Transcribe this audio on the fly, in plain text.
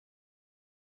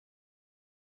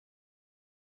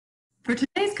For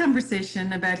today's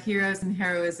conversation about heroes and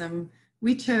heroism,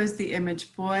 we chose the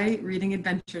image Boy Reading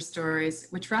Adventure Stories,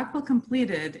 which Rockwell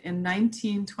completed in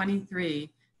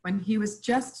 1923 when he was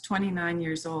just 29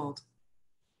 years old.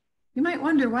 You might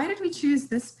wonder, why did we choose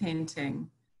this painting?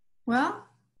 Well,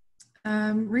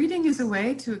 reading is a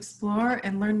way to explore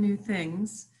and learn new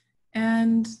things,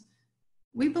 and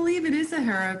we believe it is a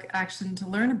heroic action to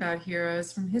learn about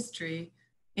heroes from history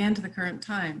and the current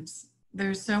times.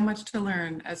 There's so much to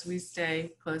learn as we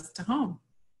stay close to home.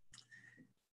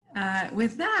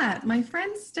 With that, my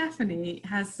friend Stephanie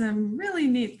has some really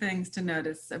neat things to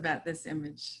notice about this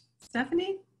image.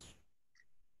 Stephanie?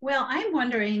 Well, I'm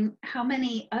wondering how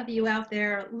many of you out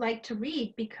there like to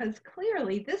read, because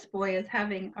clearly this boy is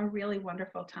having a really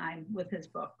wonderful time with his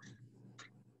books.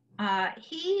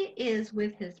 He is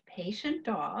with his patient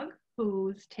dog,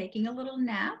 who's taking a little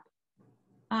nap,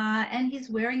 and he's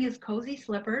wearing his cozy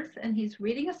slippers, and he's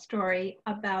reading a story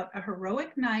about a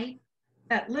heroic knight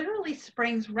that literally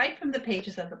springs right from the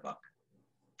pages of the book.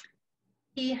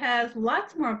 He has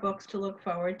lots more books to look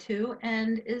forward to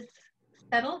and is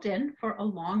settled in for a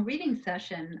long reading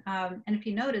session. And if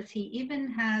you notice, he even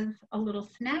has a little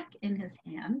snack in his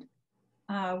hand,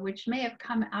 which may have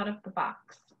come out of the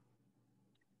box.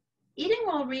 Eating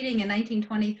while reading in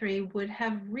 1923 would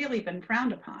have really been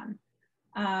frowned upon,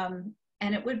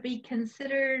 and it would be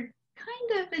considered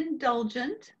kind of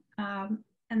indulgent,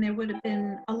 and there would have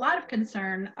been a lot of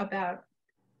concern about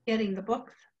getting the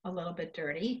books a little bit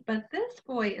dirty. But this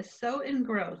boy is so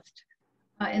engrossed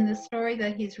in the story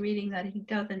that he's reading that he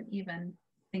doesn't even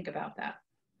think about that.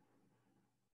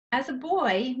 As a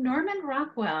boy, Norman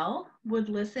Rockwell would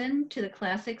listen to the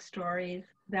classic stories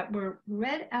that were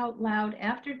read out loud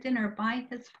after dinner by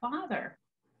his father.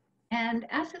 And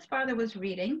as his father was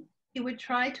reading, he would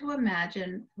try to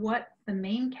imagine what the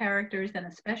main characters and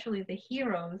especially the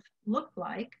heroes looked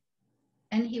like,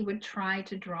 and he would try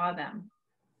to draw them.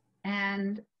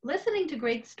 And listening to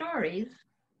great stories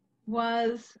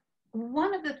was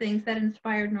one of the things that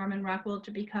inspired Norman Rockwell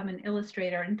to become an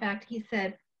illustrator. In fact, he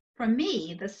said, "For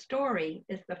me, the story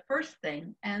is the first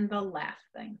thing and the last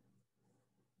thing."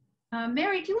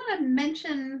 Mary, do you want to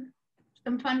mention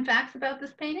some fun facts about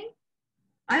this painting?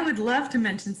 I would love to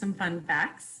mention some fun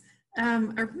facts.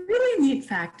 A really neat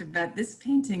fact about this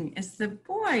painting is the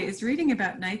boy is reading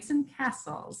about knights and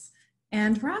castles,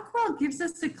 and Rockwell gives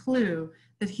us a clue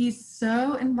that he's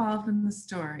so involved in the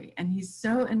story and he's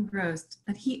so engrossed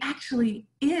that he actually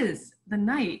is the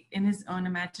knight in his own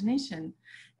imagination.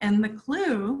 And the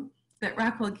clue that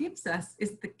Rockwell gives us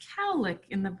is the cowlick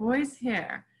in the boy's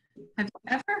hair. Have you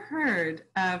ever heard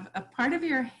of a part of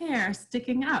your hair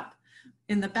sticking up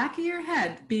in the back of your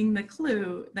head being the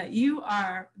clue that you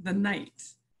are the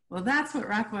knight? Well, that's what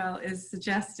Rockwell is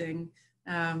suggesting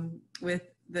with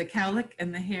the cowlick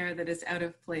and the hair that is out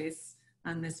of place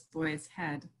on this boy's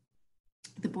head.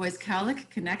 The boy's cowlick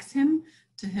connects him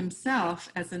to himself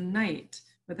as a knight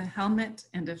with a helmet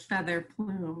and a feather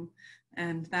plume,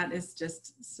 and that is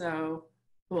just so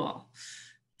cool.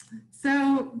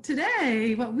 So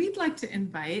today, what we'd like to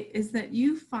invite is that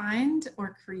you find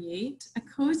or create a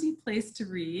cozy place to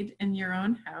read in your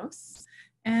own house,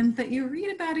 and that you read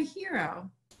about a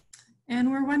hero.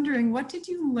 And we're wondering, what did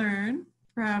you learn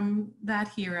from that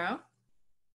hero?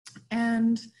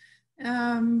 And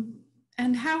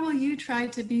how will you try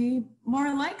to be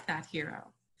more like that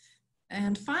hero?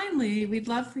 And finally, we'd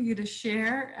love for you to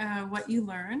share what you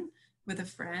learn with a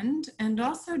friend, and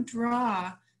also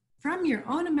draw from your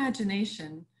own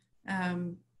imagination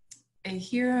a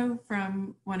hero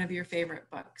from one of your favorite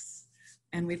books.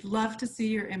 And we'd love to see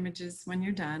your images when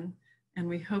you're done, and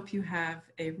we hope you have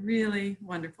a really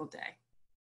wonderful day.